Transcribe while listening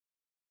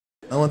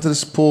I went to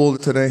this pool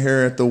today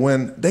here at the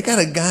Wynn. They got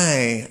a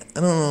guy, I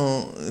don't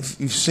know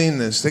if you've seen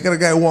this, they got a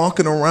guy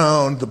walking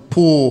around the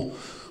pool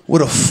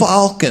with a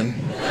falcon.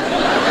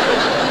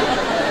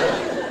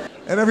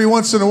 And every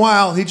once in a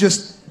while, he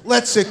just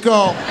lets it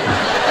go.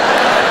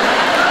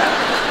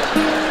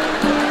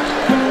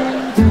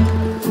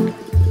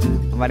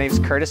 My name's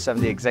Curtis.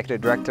 I'm the Executive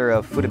Director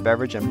of Food and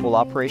Beverage and Pool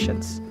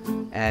Operations.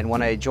 And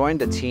when I joined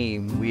the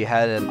team, we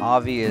had an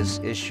obvious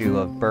issue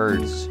of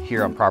birds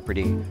here on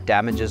property.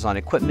 Damages on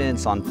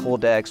equipment, on pool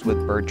decks with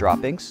bird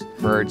droppings,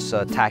 birds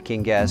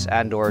attacking guests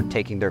and or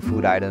taking their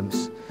food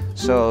items.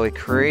 So it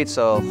creates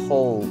a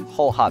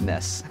whole hot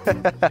mess.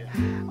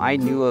 I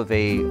knew of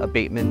a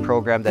abatement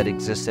program that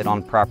existed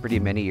on property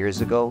many years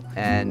ago,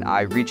 and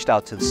I reached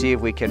out to see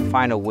if we can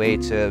find a way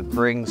to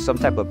bring some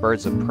type of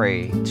birds of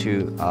prey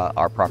to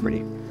our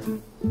property.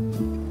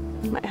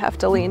 Might have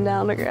to lean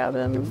down to grab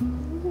him.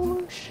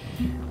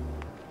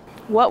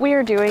 What we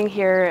are doing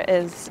here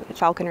is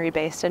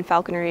falconry-based, and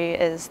falconry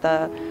is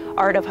the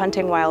art of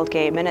hunting wild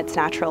game in its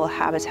natural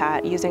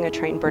habitat using a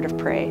trained bird of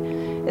prey.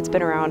 It's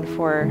been around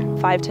for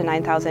 5,000 to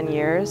 9,000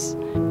 years.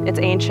 It's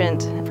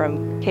ancient,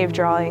 from cave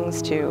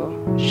drawings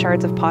to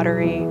shards of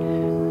pottery.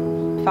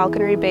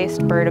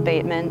 Falconry-based bird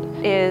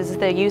abatement is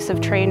the use of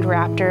trained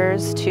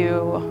raptors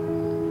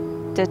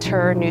to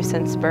deter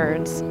nuisance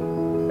birds.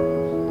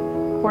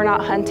 We're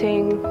not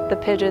hunting the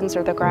pigeons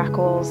or the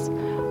grackles.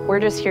 We're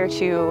just here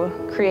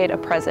to create a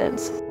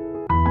presence.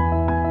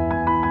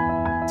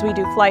 So we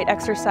do flight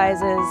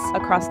exercises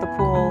across the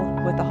pool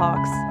with the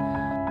hawks.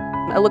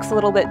 It looks a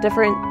little bit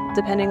different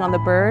depending on the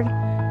bird.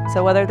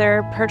 So whether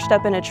they're perched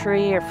up in a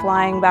tree or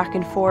flying back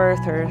and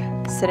forth or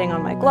sitting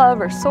on my glove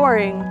or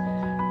soaring,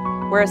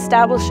 we're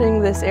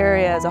establishing this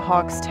area as a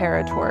hawk's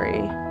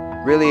territory.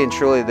 Really and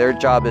truly, their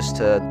job is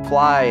to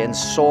fly and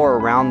soar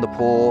around the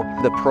pool.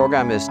 The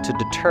program is to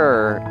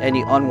deter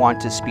any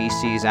unwanted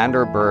species and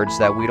or birds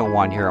that we don't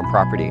want here on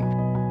property.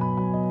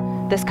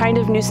 This kind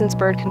of nuisance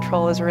bird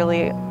control is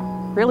really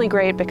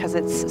great because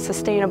it's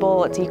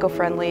sustainable, it's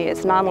eco-friendly,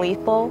 it's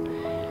non-lethal.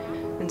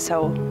 And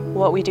so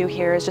what we do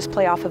here is just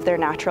play off of their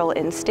natural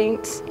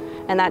instincts,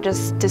 and that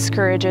just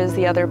discourages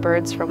the other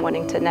birds from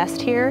wanting to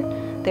nest here.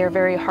 They're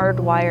very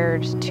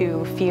hardwired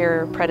to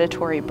fear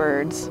predatory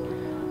birds.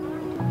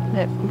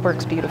 It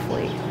works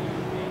beautifully.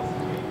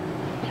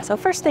 So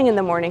first thing in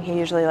the morning, he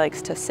usually likes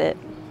to sit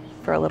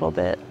for a little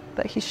bit,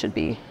 but he should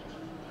be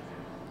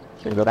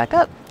gonna go back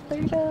up.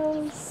 There he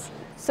goes.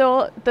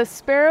 So the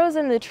sparrows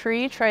in the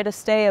tree try to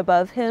stay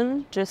above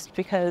him just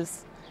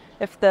because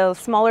if the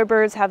smaller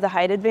birds have the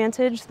height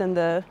advantage, then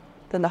the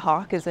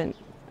hawk isn't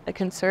a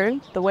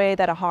concern. The way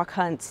that a hawk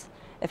hunts,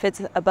 if it's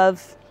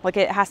above, like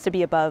it has to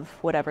be above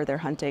whatever they're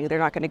hunting. They're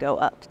not gonna go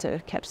up to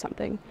catch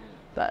something,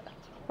 but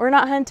we're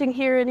not hunting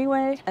here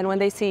anyway. And when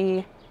they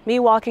see me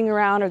walking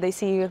around or they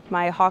see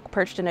my hawk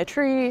perched in a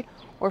tree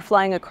or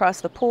flying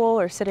across the pool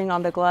or sitting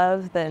on the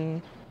glove,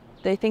 then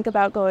they think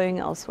about going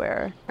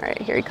elsewhere. All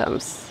right, here he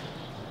comes.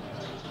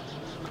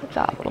 Good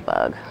job, little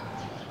bug.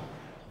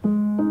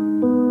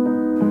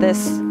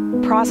 This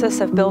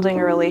process of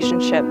building a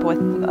relationship with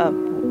a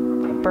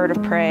bird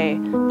of prey,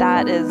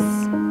 that is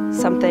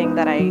something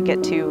that I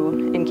get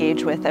to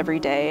engage with every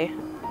day.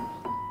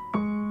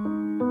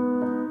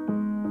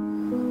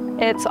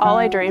 It's all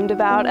I dreamed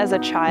about as a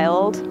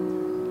child.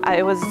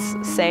 I was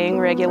saying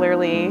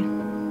regularly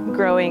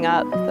growing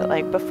up that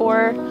like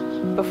before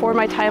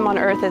my time on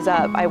Earth is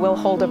up, I will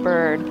hold a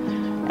bird.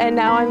 And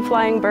now I'm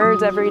flying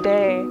birds every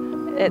day.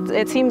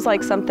 It seems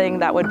like something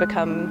that would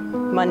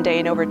become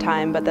mundane over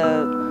time, but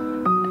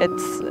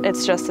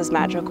it's just as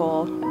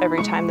magical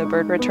every time the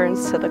bird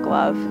returns to the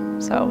glove.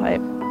 So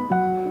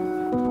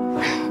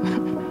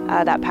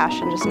that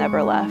passion just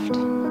never left.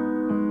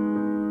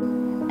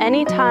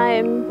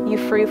 Anytime you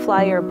free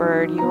fly your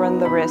bird, you run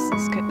the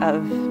risks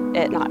of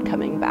it not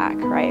coming back,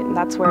 right? And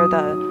that's where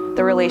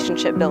the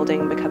relationship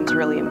building becomes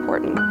really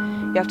important.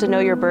 You have to know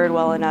your bird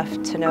well enough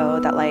to know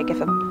that like if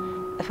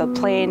a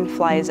plane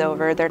flies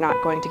over, they're not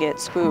going to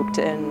get spooked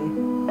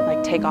and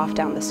like take off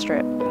down the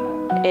strip.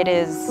 It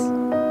is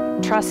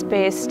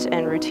trust-based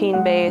and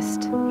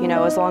routine-based, you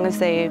know, as long as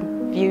they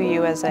view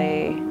you as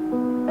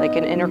an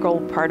integral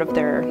part of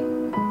their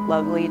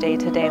lovely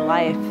day-to-day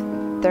life,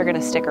 they're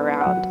gonna stick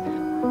around.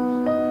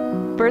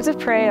 Birds of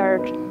prey are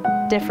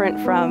different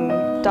from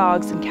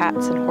dogs and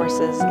cats and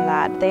horses in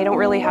that they don't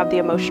really have the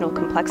emotional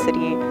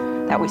complexity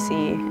that we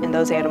see in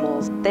those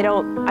animals.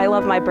 I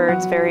love my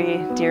birds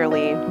very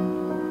dearly,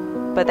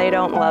 but they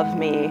don't love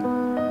me,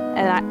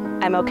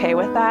 and I'm okay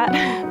with that.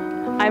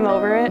 I'm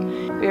over it.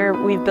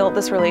 We've built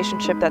this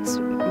relationship that's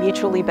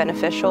mutually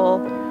beneficial.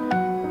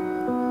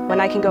 When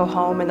I can go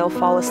home and they'll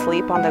fall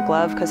asleep on the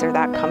glove because they're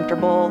that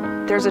comfortable,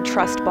 there's a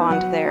trust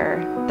bond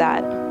there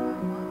that,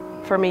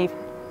 for me,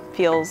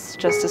 feels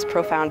just as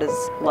profound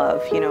as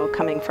love, you know,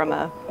 coming from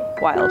a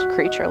wild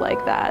creature like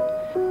that.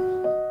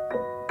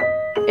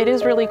 It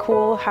is really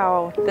cool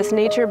how this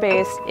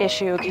nature-based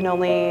issue can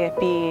only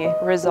be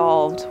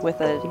resolved with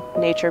a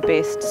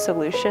nature-based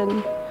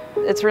solution.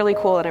 It's really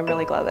cool, and I'm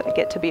really glad that I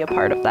get to be a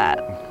part of that.